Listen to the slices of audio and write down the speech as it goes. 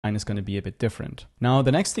is going to be a bit different. Now,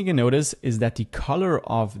 the next thing you notice is that the color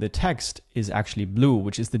of the text is actually blue,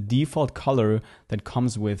 which is the default color that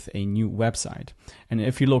comes with a new website. And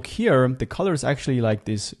if you look here, the color is actually like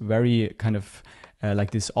this very kind of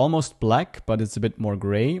like this almost black, but it's a bit more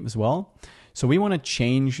gray as well. So we want to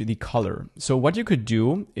change the color. So what you could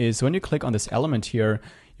do is when you click on this element here,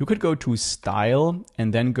 you could go to Style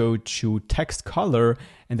and then go to Text Color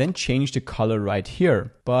and then change the color right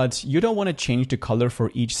here. But you don't want to change the color for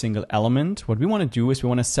each single element. What we want to do is we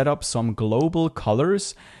want to set up some global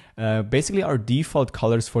colors, basically our default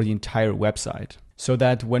colors for the entire website, so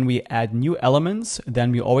that when we add new elements,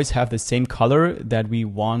 then we always have the same color that we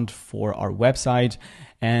want for our website.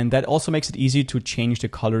 And that also makes it easy to change the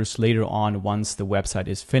colors later on once the website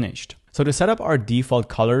is finished. So to set up our default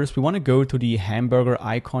colors, we want to go to the hamburger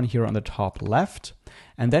icon here on the top left,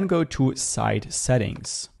 and then go to Site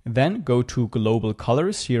Settings. Then go to Global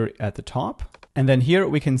Colors here at the top. And then here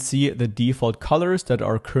we can see the default colors that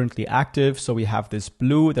are currently active. So we have this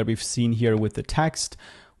blue that we've seen here with the text,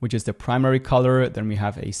 which is the primary color. Then we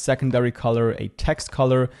have a secondary color, a text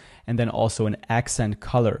color, and then also an accent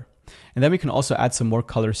color. And then we can also add some more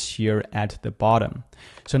colors here at the bottom.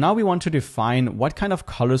 So now we want to define what kind of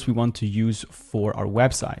colors we want to use for our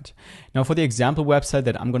website. Now for the example website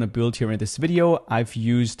that I'm going to build here in this video, I've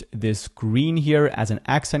used this green here as an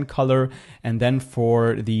accent color. And then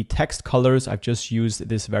for the text colors, I've just used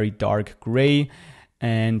this very dark gray.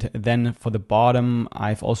 And then for the bottom,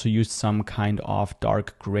 I've also used some kind of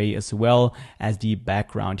dark gray as well as the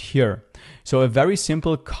background here. So a very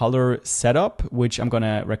simple color setup, which I'm going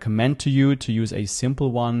to recommend to you to use a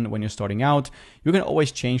simple one when you're starting out. You can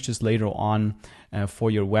always change this later on for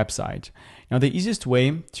your website. Now, the easiest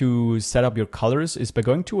way to set up your colors is by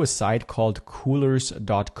going to a site called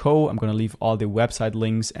coolers.co. I'm going to leave all the website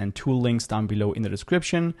links and tool links down below in the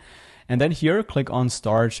description. And then here, click on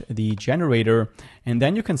Start the Generator, and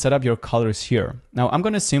then you can set up your colors here. Now, I'm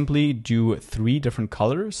going to simply do 3 different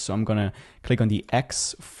colors. So I'm going to click on the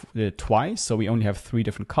X twice, so we only have 3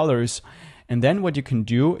 different colors. And then what you can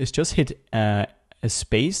do is just hit the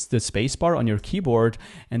space bar on your keyboard,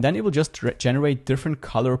 and then it will just generate different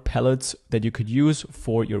color palettes that you could use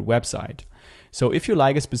for your website. So if you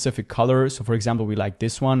like a specific color, so for example, we like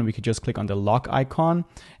this one, we could just click on the lock icon,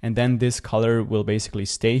 and then this color will basically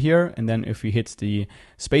stay here. And then if we hit the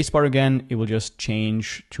spacebar again, it will just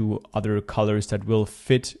change to other colors that will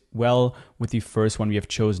fit well with the first one we have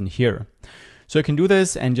chosen here. So you can do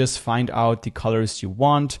this and just find out the colors you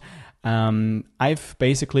want. I've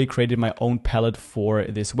basically created my own palette for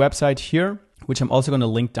this website here, which I'm also going to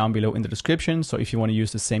link down below in the description. So if you want to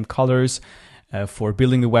use the same colors for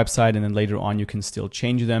building the website, and then later on you can still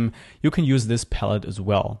change them, you can use this palette as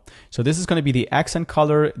well. So this is going to be the accent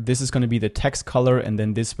color, this is going to be the text color, and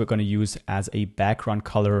then this we're going to use as a background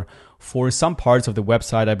color for some parts of the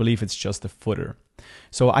website. I believe it's just the footer.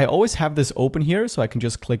 So I always have this open here, so I can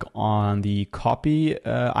just click on the copy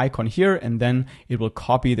icon here, and then it will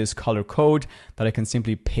copy this color code that I can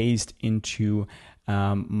simply paste into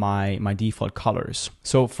my default colors.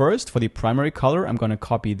 So first, for the primary color, I'm going to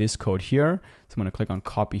copy this code here. So I'm going to click on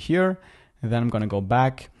copy here, and then I'm going to go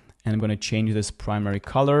back and I'm going to change this primary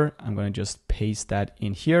color. I'm going to just paste that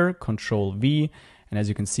in here, Control V. And as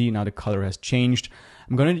you can see, now the color has changed.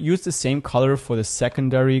 I'm going to use the same color for the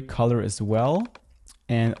secondary color as well,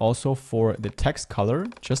 and also for the text color,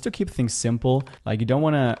 just to keep things simple. Like, you don't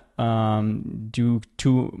want to do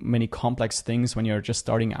too many complex things when you're just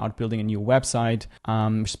starting out building a new website,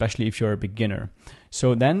 especially if you're a beginner.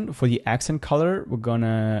 So then for the accent color, we're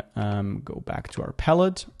gonna go back to our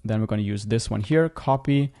palette. Then we're gonna use this one here,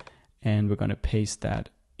 copy, and we're gonna paste that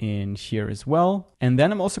in here as well. And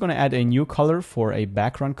then I'm also gonna add a new color for a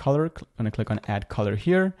background color. I'm gonna click on Add Color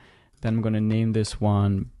here. Then I'm gonna name this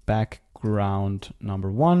one Background number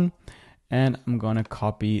 1, and I'm gonna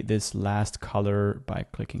copy this last color by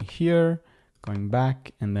clicking here, going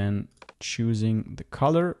back, and then choosing the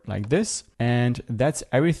color like this. And that's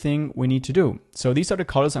everything we need to do. So these are the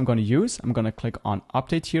colors I'm going to use. I'm going to click on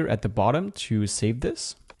Update here at the bottom to save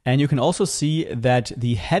this. And you can also see that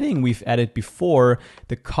the heading we've added before,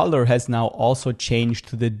 the color has now also changed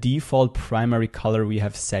to the default primary color we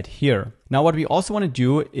have set here. Now, what we also want to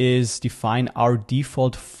do is define our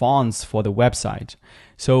default fonts for the website.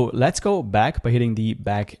 So let's go back by hitting the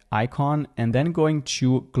back icon and then going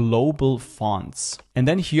to global fonts. And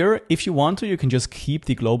then here, if you want to, you can just keep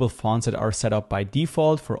the global fonts that are set up by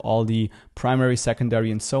default for all the primary, secondary,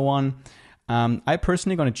 and so on. I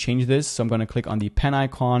personally going to change this. So I'm going to click on the pen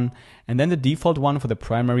icon, and then the default one for the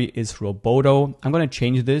primary is Roboto. I'm going to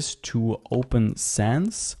change this to Open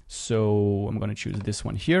Sans. So I'm going to choose this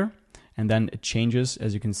one here. and then it changes,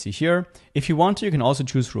 as you can see here. If you want to, you can also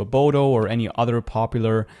choose Roboto or any other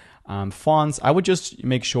popular fonts. I would just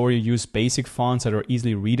make sure you use basic fonts that are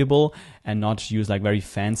easily readable and not use like very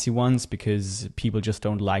fancy ones, because people just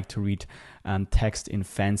don't like to read text in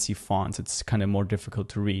fancy fonts. It's kind of more difficult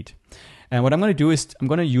to read. And what I'm going to do is I'm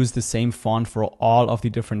going to use the same font for all of the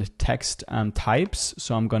different text types.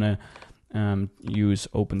 So I'm going to use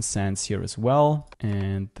Open Sans here as well.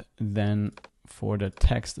 And then for the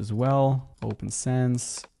text as well, Open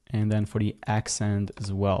Sans. And then for the accent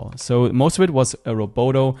as well. So most of it was a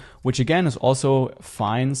Roboto, which again is also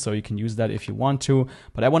fine. So you can use that if you want to,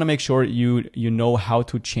 but I want to make sure you know how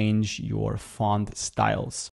to change your font styles.